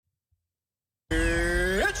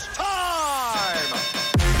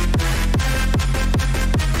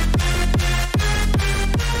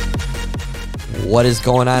What is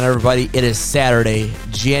going on, everybody? It is Saturday,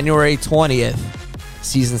 January 20th,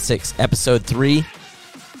 Season 6, Episode 3.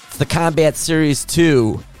 It's the Combat Series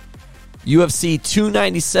 2. UFC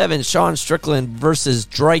 297, Sean Strickland versus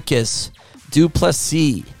Dricus du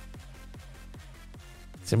Plessis.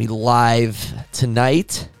 It's going to be live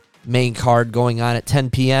tonight. Main card going on at 10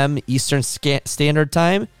 p.m. Eastern Standard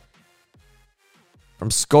Time. From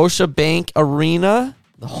Scotiabank Arena,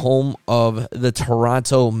 the home of the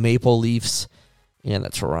Toronto Maple Leafs and the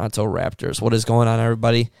Toronto Raptors. What is going on,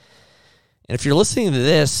 everybody? And if you're listening to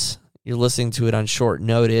this, you're listening to it on short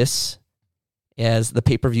notice, as the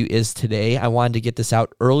pay-per-view is today. I wanted to get this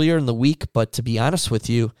out earlier in the week, but to be honest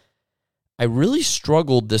with you, I really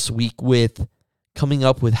struggled this week with coming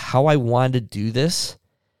up with how I wanted to do this,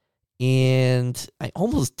 and I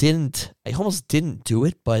almost didn't do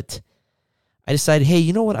it, but I decided, hey,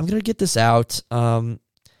 you know what? I'm going to get this out, and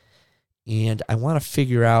I want to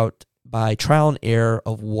figure out by trial and error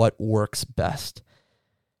of what works best.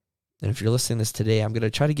 And if you're listening to this today, I'm going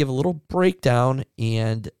to try to give a little breakdown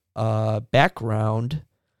and background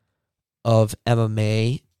of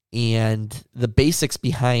MMA and the basics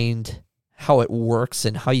behind how it works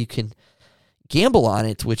and how you can gamble on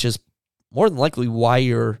it, which is more than likely why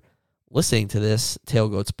you're listening to this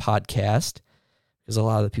Tailgoats podcast, because a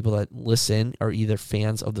lot of the people that listen are either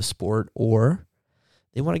fans of the sport or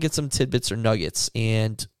they want to get some tidbits or nuggets.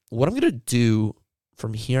 And what I'm going to do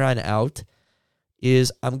from here on out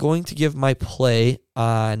is I'm going to give my play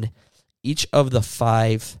on each of the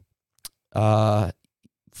 5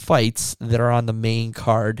 fights that are on the main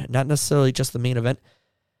card, not necessarily just the main event.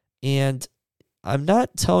 And I'm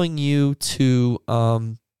not telling you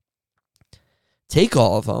to take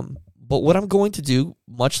all of them, but what I'm going to do,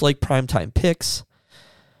 much like Primetime Picks,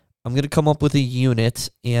 I'm going to come up with a unit,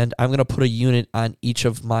 and I'm going to put a unit on each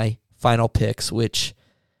of my final picks, which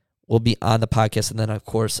will be on the podcast and then, of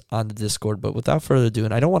course, on the Discord. But without further ado,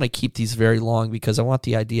 and I don't want to keep these very long because I want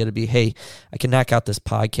the idea to be, hey, I can knock out this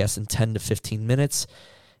podcast in 10 to 15 minutes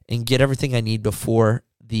and get everything I need before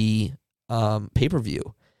the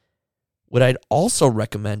pay-per-view. What I'd also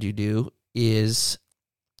recommend you do is,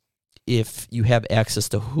 if you have access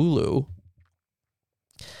to Hulu,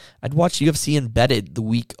 I'd watch UFC Embedded the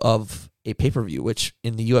week of a pay-per-view, which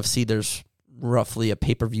in the UFC, there's roughly a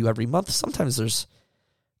pay-per-view every month. Sometimes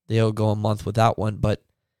they'll go a month without one, but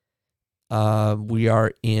we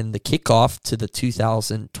are in the kickoff to the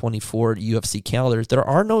 2024 UFC calendar. There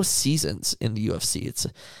are no seasons in the UFC. It's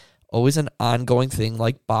always an ongoing thing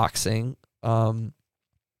like boxing.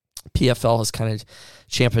 PFL has kind of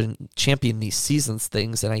championed these seasons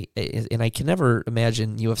things, and I can never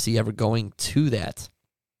imagine UFC ever going to that.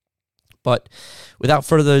 But without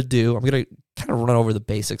further ado, I'm going to kind of run over the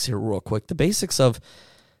basics here real quick. The basics of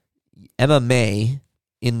MMA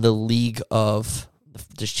in the league of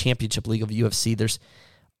the championship league of UFC, there's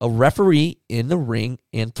a referee in the ring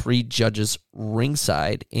and 3 judges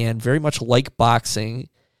ringside. And very much like boxing,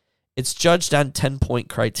 it's judged on 10-point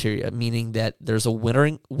criteria, meaning that there's a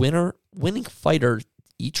winning fighter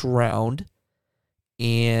each round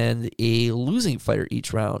and a losing fighter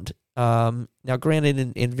each round. Now, granted,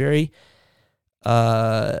 in very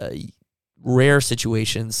rare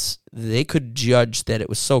situations, they could judge that it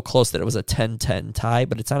was so close that it was a 10-10 tie,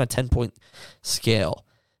 but it's on a 10-point scale.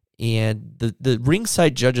 And the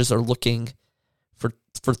ringside judges are looking for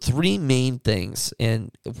 3 main things,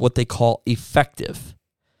 and what they call effective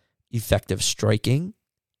striking,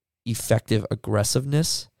 effective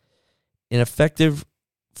aggressiveness, and effective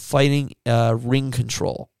fighting ring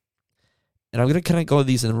control. And I'm going to kind of go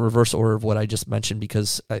these in reverse order of what I just mentioned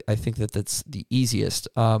because I think that that's the easiest.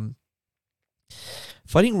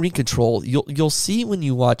 Fighting ring control, you'll see when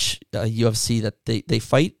you watch UFC that they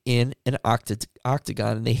fight in an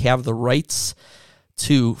octagon, and they have the rights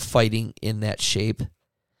to fighting in that shape.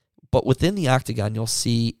 But within the octagon, you'll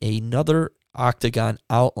see another octagon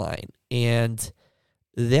outline, and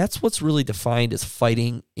that's what's really defined as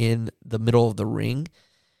fighting in the middle of the ring.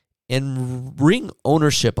 And ring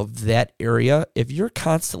ownership of that area, if you're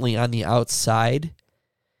constantly on the outside,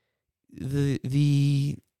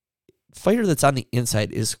 the fighter that's on the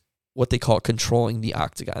inside is what they call controlling the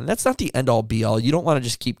octagon. That's not the end-all, be-all. You don't want to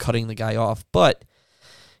just keep cutting the guy off. But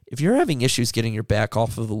if you're having issues getting your back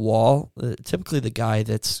off of the wall, typically the guy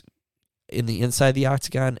that's in the inside of the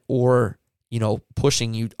octagon or,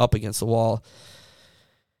 pushing you up against the wall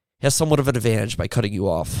has somewhat of an advantage by cutting you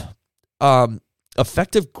off.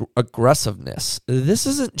 Effective aggressiveness. This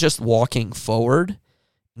isn't just walking forward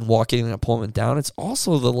and walking an opponent down. It's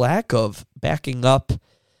also the lack of backing up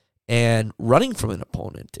and running from an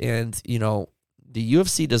opponent. And, the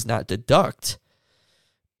UFC does not deduct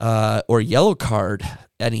or yellow card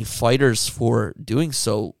any fighters for doing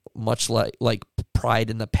so, much like Pride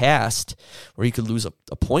in the past, where you could lose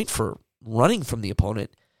a point for running from the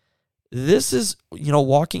opponent. This is,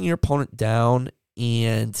 walking your opponent down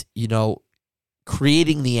and,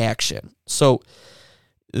 creating the action. So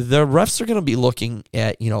the refs are going to be looking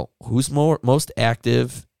at, who's most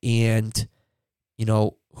active and,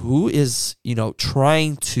 who is,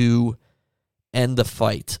 trying to end the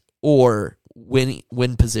fight or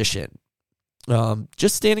win position.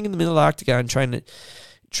 Just standing in the middle of the octagon trying to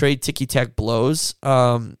trade ticky-tack blows,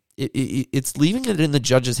 it's leaving it in the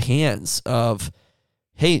judge's hands of,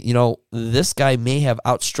 hey, this guy may have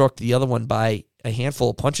outstruck the other one by a handful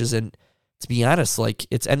of punches. And to be honest,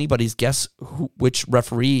 it's anybody's guess which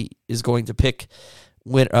referee is going to pick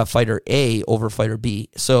fighter A over fighter B.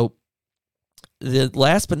 So the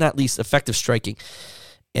last but not least, effective striking.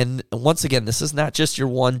 And once again, this is not just your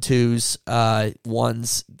 1-2s,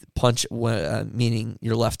 ones punch, meaning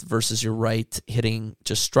your left versus your right, hitting,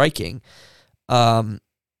 just striking.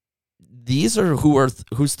 These are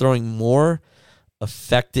who's throwing more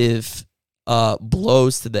effective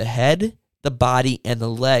blows to the head, the body, and the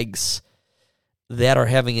legs that are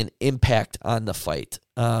having an impact on the fight.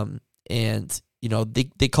 And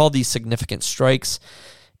they call these significant strikes.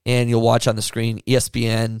 And you'll watch on the screen,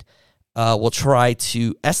 ESPN will try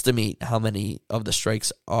to estimate how many of the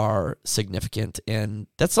strikes are significant, and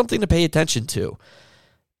that's something to pay attention to.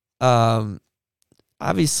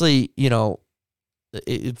 Obviously,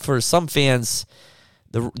 for some fans,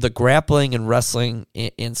 the grappling and wrestling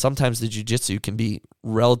and sometimes the jiu-jitsu can be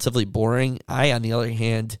relatively boring. On the other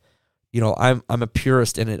hand, I'm a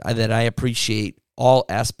purist in it, that I appreciate all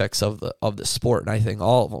aspects of the sport, and I think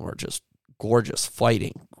all of them are just gorgeous.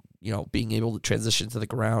 Fighting, being able to transition to the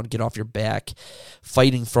ground, get off your back,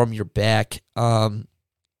 fighting from your back.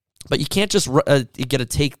 But you can't just get a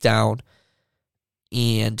takedown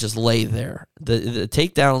and just lay there. The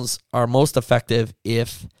takedowns are most effective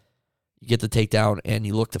if you get the takedown and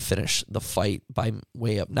you look to finish the fight by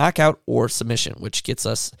way of knockout or submission, which gets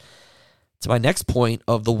us to my next point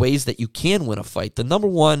of the ways that you can win a fight. The number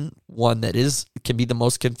one that can be the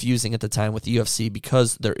most confusing at the time with the UFC,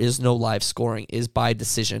 because there is no live scoring, is by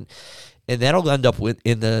decision. And that'll end up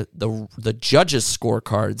in the judges'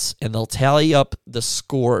 scorecards, and they'll tally up the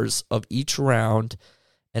scores of each round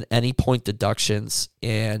and any point deductions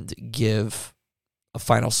and give a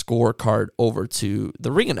final scorecard over to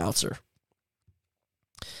the ring announcer.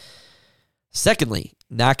 Secondly,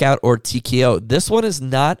 knockout or TKO. This one is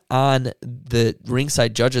not on the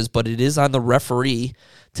ringside judges, but it is on the referee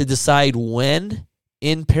to decide when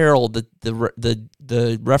in peril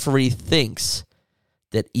the referee thinks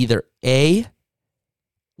that either A,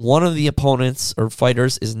 one of the opponents or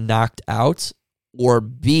fighters is knocked out, or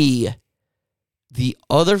B, the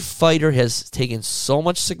other fighter has taken so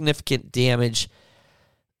much significant damage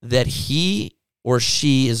that he or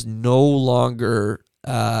she is no longer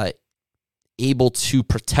able to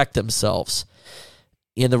protect themselves.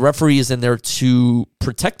 And the referee is in there to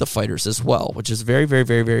protect the fighters as well, which is very, very,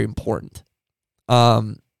 very, very important.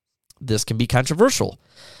 This can be controversial.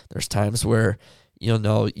 There's times where,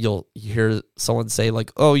 you'll hear someone say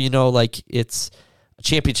it's a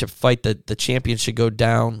championship fight that the champion should go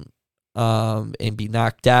down and be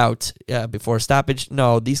knocked out before a stoppage.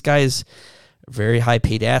 No, these guys are very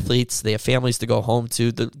high-paid athletes. They have families to go home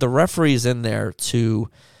to. The referee is in there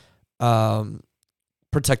to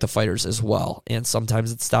protect the fighters as well. And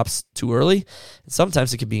sometimes it stops too early. And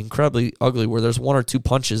sometimes it can be incredibly ugly where there's one or two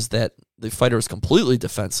punches that the fighter is completely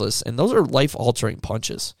defenseless. And those are life-altering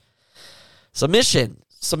punches.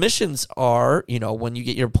 Submissions are, when you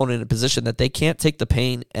get your opponent in a position that they can't take the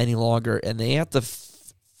pain any longer and they have to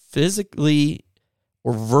physically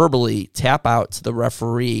or verbally tap out to the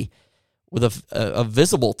referee with a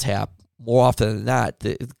visible tap more often than not.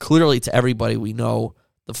 Clearly to everybody, we know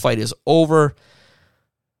the fight is over.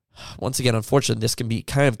 Once again, unfortunately, this can be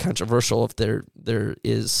kind of controversial if there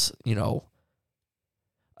is,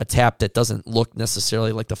 a tap that doesn't look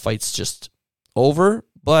necessarily like the fight's just over,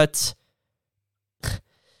 but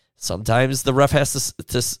sometimes the ref has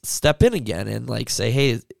to step in again and say,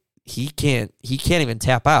 hey, he can't even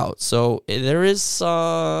tap out. So there is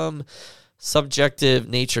some subjective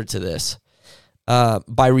nature to this.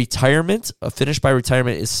 By retirement, a finish by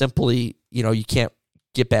retirement is simply, you can't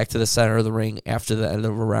get back to the center of the ring after the end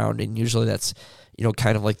of a round, and usually that's,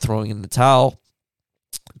 kind of like throwing in the towel.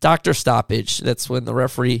 Doctor stoppage, that's when the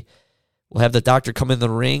referee will have the doctor come in the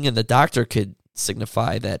ring, and the doctor could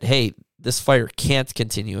signify that, hey, this fighter can't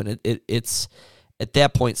continue, and it's at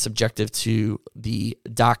that point subjective to the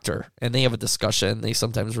doctor, and they have a discussion. They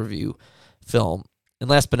sometimes review film. And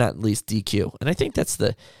last but not least, DQ. And I think that's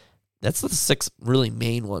the 6 really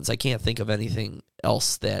main ones. I can't think of anything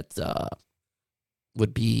else that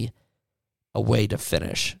would be a way to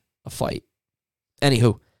finish a fight.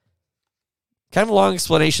 Anywho, kind of a long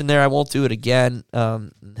explanation there. I won't do it again,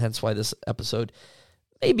 hence why this episode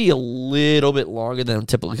may be a little bit longer than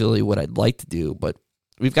typically what I'd like to do, but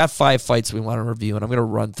we've got 5 fights we want to review, and I'm going to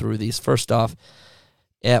run through these. First off,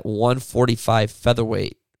 at 145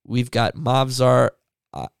 featherweight, we've got Movsar.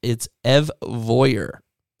 It's Evvoyev.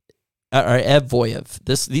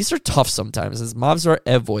 These are tough sometimes. It's Movsar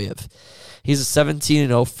Evvoyev. He's a 17-0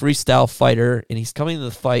 freestyle fighter, and he's coming to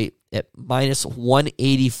the fight at minus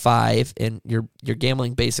 185. And your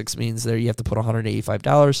gambling basics means there you have to put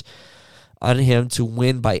 $185 on him to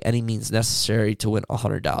win by any means necessary to win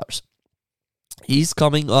 $100. He's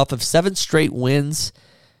coming off of 7 straight wins,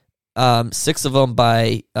 6 of them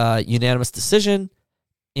by unanimous decision.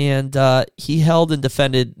 And he held and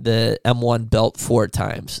defended the M1 belt 4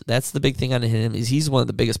 times. That's the big thing on him, is he's one of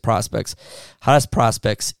the biggest prospects, hottest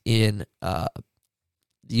prospects in the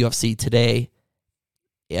UFC today.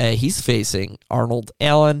 He's facing Arnold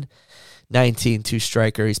Allen, 19-2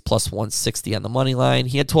 striker. He's plus 160 on the money line.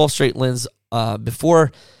 He had 12 straight wins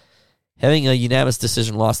before having a unanimous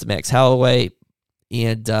decision loss to Max Holloway.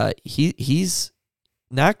 And he's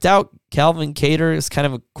knocked out Calvin Kattar. It's kind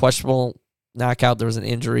of a questionable knockout. There was an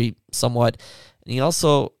injury somewhat. And he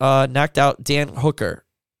also knocked out Dan Hooker.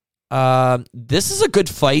 This is a good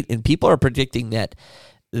fight, and people are predicting that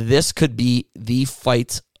this could be the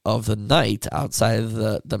fight of the night outside of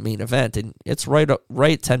the main event, and it's right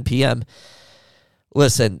at 10 p.m.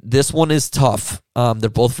 Listen, this one is tough. They're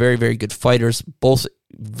both very, very good fighters, both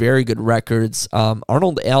very good records.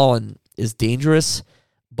 Arnold Allen is dangerous,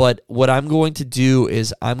 but what I'm going to do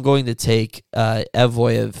is I'm going to take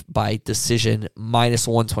Evvoyev by decision minus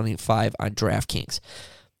 125 on DraftKings.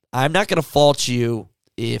 I'm not going to fault you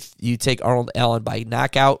if you take Arnold Allen by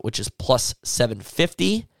knockout, which is plus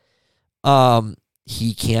 750.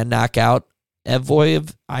 He can knock out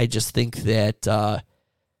Evvoyev. I just think that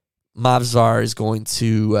Movsar is going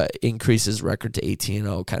to increase his record to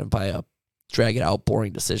 18-0 kind of by a drag-it-out,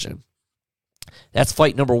 boring decision. That's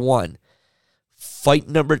fight number 1. Fight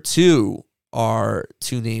number 2 are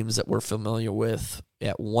 2 names that we're familiar with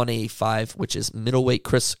at 185, which is middleweight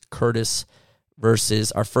Chris Curtis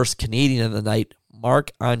versus our first Canadian of the night,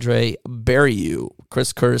 Marc-Andre Barriault.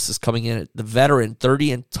 Chris Curtis is coming in at the veteran,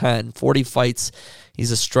 30-10, 40 fights.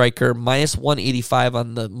 He's a striker, minus 185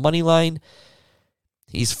 on the money line.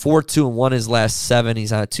 He's 4-2-1 his last 7.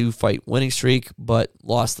 He's on a 2-fight winning streak, but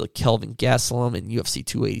lost to Kelvin Gastelum in UFC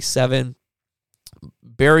 287.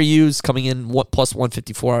 Barriault's coming in plus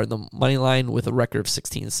 154 on the money line with a record of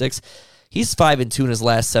 16-6. He's 5-2 in his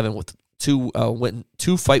last 7 with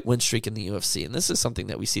 2-fight win streak in the UFC, and this is something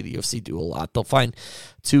that we see the UFC do a lot. They'll find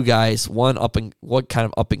 2 guys, one kind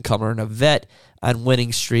of up and comer and a vet on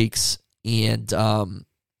winning streaks, and put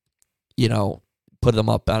them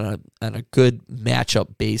up on a good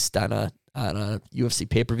matchup based on a UFC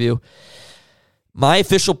pay-per-view. My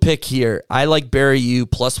official pick here, I like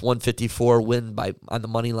Barriault plus 154 win on the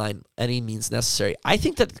money line, any means necessary. I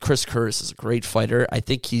think that Chris Curtis is a great fighter. I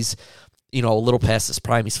think he's a little past his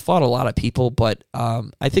prime. He's fought a lot of people, but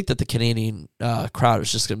I think that the Canadian crowd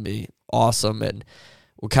is just going to be awesome and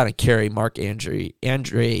will kind of carry Marc-Andre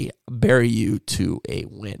Barriault to a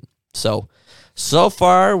win. So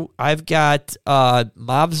far, I've got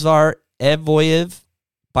Movsar Evvoyev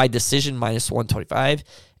by decision minus 125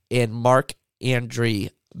 and Marc-Andre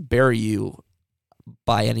Barriault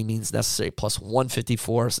by any means necessary plus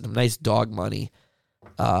 154. Some nice dog money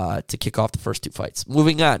to kick off the first 2 fights.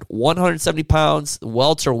 Moving on, 170 pounds,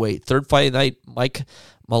 welterweight, 3rd fight of the night, Mike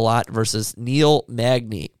Malott versus Neil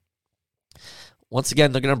Magny. Once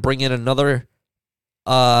again, they're going to bring in another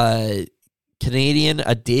Canadian,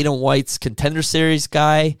 a Dana White's Contender Series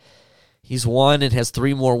guy. He's won and has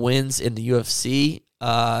 3 more wins in the UFC.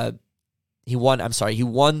 He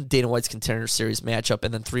won Dana White's Contender Series matchup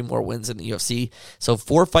and then 3 more wins in the UFC. So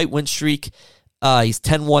 4-fight win streak. He's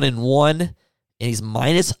 10-1-1. And he's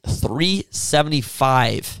minus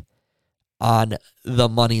 375 on the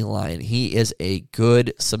money line. He is a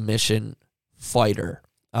good submission fighter.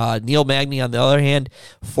 Neil Magny, on the other hand,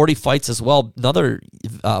 40 fights as well. Another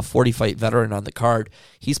 40-fight veteran on the card.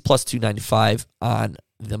 He's plus 295 on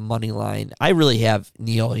the money line. I really have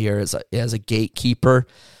Neil here as a gatekeeper.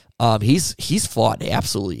 He's fought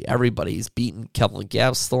absolutely everybody. He's beaten Kelvin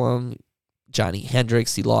Gastelum, Johnny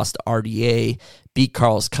Hendricks. He lost to RDA, beat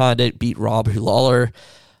Carlos Condit, beat Robert Lawler.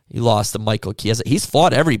 He lost to Michael Chiesa. He's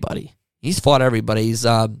fought everybody. He's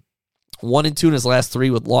 1-2 in his last 3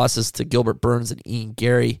 with losses to Gilbert Burns and Ian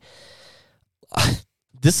Gary.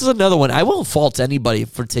 This is another one. I won't fault anybody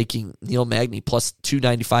for taking Neil Magny plus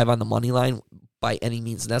 295 on the money line by any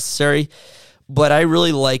means necessary. But I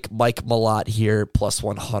really like Mike Malott here, plus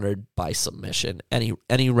 100 by submission,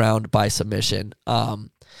 any round by submission.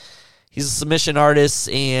 He's a submission artist,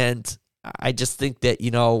 and I just think that,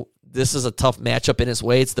 this is a tough matchup in his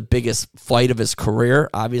way. It's the biggest fight of his career.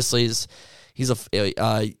 Obviously, he's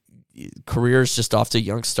a career is just off to a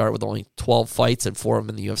young start with only 12 fights and 4 of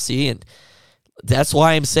them in the UFC, and that's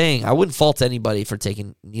why I'm saying I wouldn't fault anybody for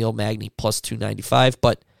taking Neil Magny plus 295,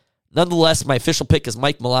 but nonetheless, my official pick is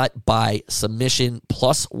Mike Malott by submission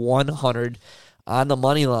plus 100 on the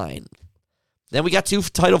money line. Then we got 2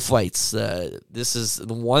 title fights. This is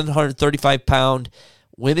the 135-pound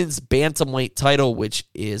women's bantamweight title, which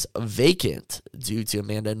is vacant due to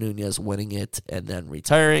Amanda Nunes winning it and then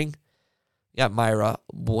retiring. You got Mayra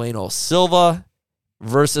Bueno Silva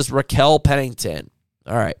versus Raquel Pennington.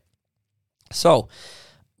 All right. So,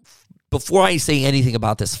 before I say anything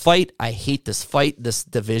about this fight, I hate this fight. This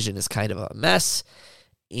division is kind of a mess.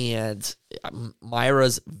 And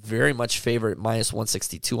Myra's very much favored at minus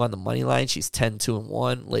 162 on the money line. She's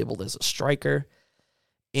 10-2-1, labeled as a striker.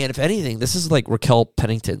 And if anything, this is like Raquel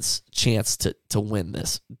Pennington's chance to win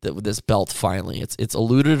this belt finally. It's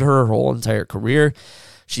eluded her whole entire career.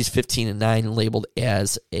 She's 15-9, labeled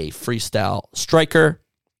as a freestyle striker.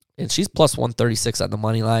 And she's plus 136 on the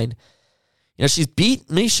money line. She's beat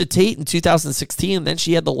Miesha Tate in 2016, and then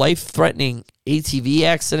she had the life-threatening ATV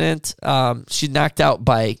accident. She knocked out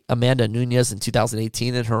by Amanda Nunes in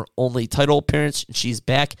 2018 in her only title appearance, and she's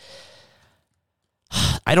back.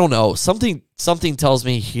 I don't know. Something tells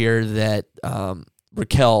me here that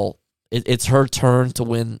Raquel, it's her turn to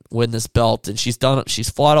win this belt, and she's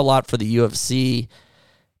fought a lot for the UFC,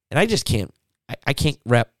 and I just can't. I can't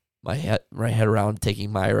wrap my head around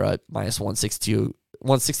taking Mayra at minus 162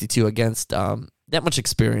 against that much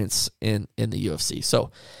experience in the UFC.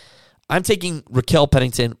 So I'm taking Raquel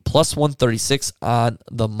Pennington plus 136 on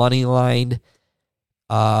the money line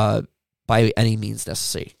by any means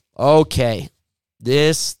necessary. Okay,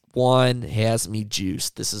 this one has me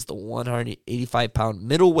juiced. This is the 185-pound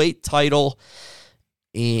middleweight title,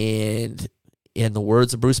 and in the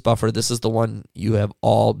words of Bruce Buffer, this is the one you have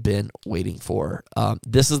all been waiting for.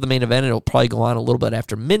 This is the main event. It'll probably go on a little bit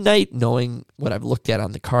after midnight, knowing what I've looked at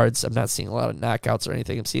on the cards. I'm not seeing a lot of knockouts or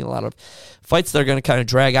anything. I'm seeing a lot of fights that are going to kind of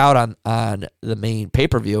drag out on the main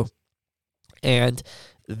pay-per-view. And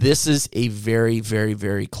this is a very, very,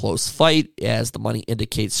 very close fight, as the money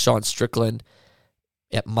indicates. Sean Strickland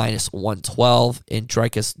at minus 112 and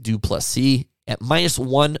Dricus Du Plessis at minus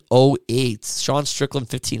 108. Sean Strickland,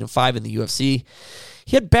 15-5 in the UFC.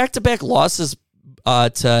 He had back-to-back losses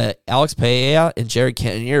to Alex Pereira and Jared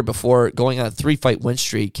Cannonier before going on a 3-fight win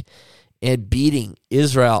streak and beating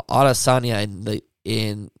Israel Adesanya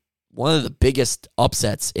in one of the biggest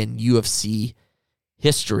upsets in UFC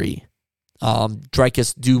history.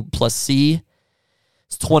 Dricus Du Plessis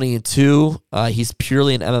is 20-2. He's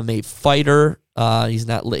purely an MMA fighter. He's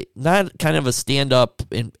not kind of a stand-up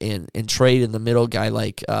and trade in the middle guy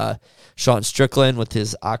like Sean Strickland with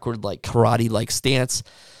his awkward like karate-like stance.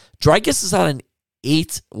 Dricus is on an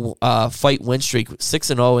 8-fight win streak,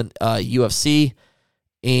 6-0 in UFC,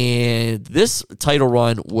 and this title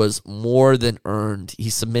run was more than earned. He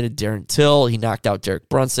submitted Darren Till, he knocked out Derek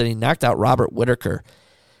Brunson, he knocked out Robert Whittaker.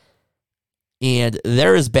 And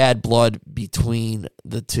there is bad blood between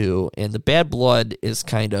the two, and the bad blood is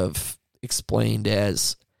kind of explained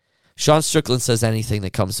as Sean Strickland says anything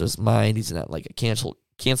that comes to his mind. He's not like a cancel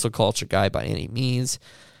culture guy by any means.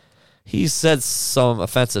 He said some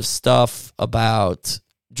offensive stuff about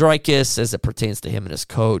Dricus as it pertains to him and his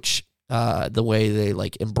coach, the way they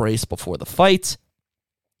like embrace before the fight.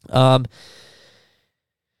 And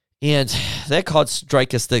that caused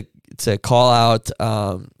Dricus to call out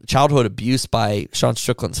childhood abuse by Sean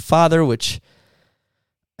Strickland's father, which,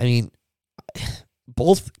 I mean,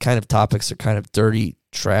 both kind of topics are kind of dirty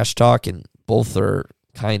trash talk, and both are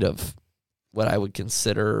kind of what I would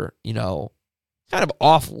consider, kind of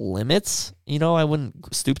off limits. I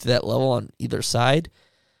wouldn't stoop to that level on either side.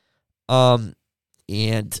 And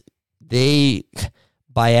they,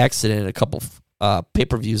 by accident, a couple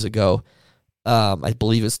pay-per-views ago, I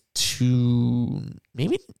believe it's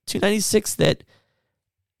 296, that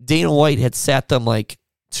Dana White had sat them like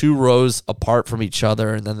 2 rows apart from each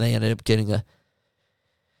other, and then they ended up getting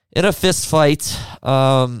in a fist fight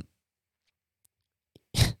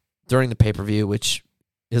during the pay-per-view, which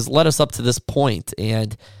has led us up to this point.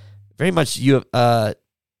 And very much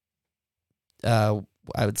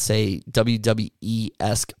I would say,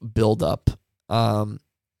 WWE-esque buildup.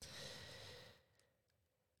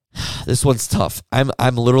 This one's tough.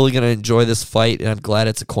 I'm literally going to enjoy this fight, and I'm glad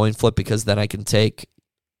it's a coin flip because then I can take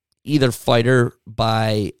either fighter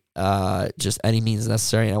by just any means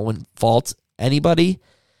necessary, and I wouldn't fault anybody.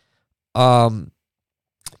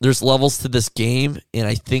 There's levels to this game, and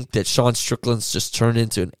I think that Sean Strickland's just turned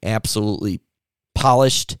into an absolutely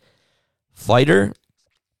polished fighter.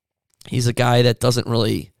 He's a guy that doesn't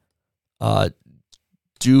really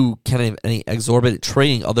do kind of any exorbitant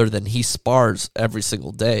training other than he spars every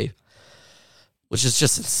single day, which is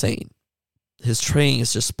just insane. His training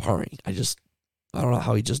is just sparring. I don't know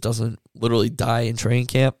how he just doesn't literally die in training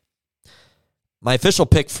camp. My official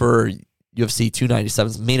pick for UFC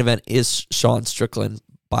 297's main event is Sean Strickland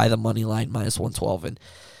by the money line, -112. And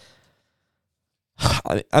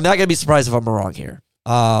I'm not going to be surprised if I'm wrong here.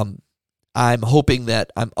 I'm hoping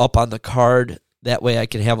that I'm up on the card. That way I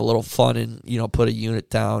can have a little fun and, put a unit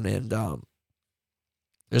down and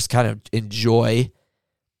just kind of enjoy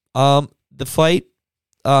the fight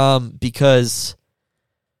because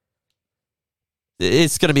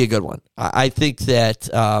it's going to be a good one. I think that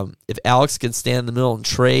if Alex can stand in the middle and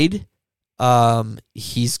trade,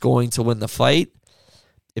 he's going to win the fight.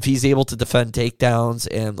 If he's able to defend takedowns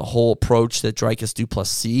and the whole approach that Dricus du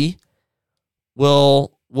Plessis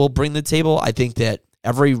will bring to the table, I think that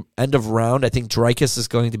every end of round, I think Dricus is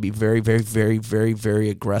going to be very, very, very, very, very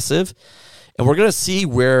aggressive. And we're going to see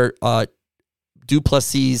where du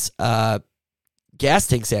Plessis' gas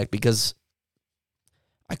tanks act, because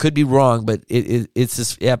I could be wrong, but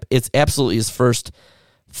it's absolutely his first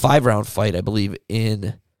 5-round fight, I believe,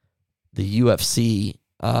 in the UFC,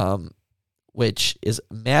 which is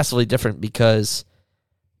massively different because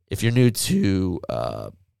if you're new to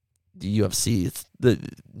the UFC, the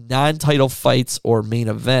non-title fights or main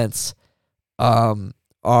events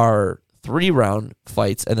are 3-round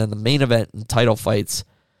fights, and then the main event and title fights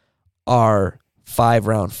are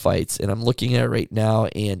 5-round fights. And I'm looking at it right now,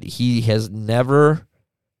 and he has never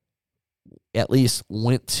at least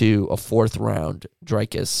went to a 4th round,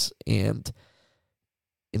 Dricus, and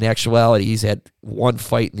in actuality, he's had one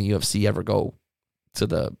fight in the UFC ever go to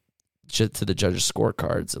the judges'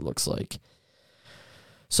 scorecards, it looks like.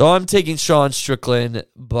 So I'm taking Sean Strickland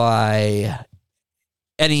by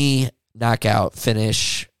any knockout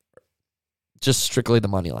finish, just strictly the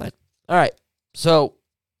money line. All right, so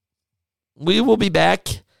we will be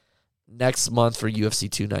back next month for UFC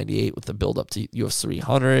 298 with the build-up to UFC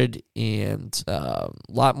 300, and a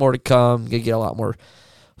lot more to come. Gonna get a lot more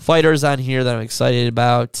fighters on here that I'm excited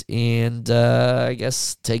about, and I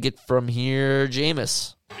guess take it from here,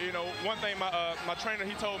 Jameis. One thing my trainer,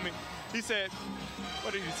 he told me, he said,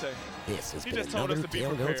 what did he say? This has He been just told us another to be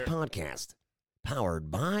Tailgoats prepared. podcast,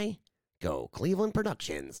 powered by Go Cleveland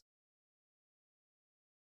Productions.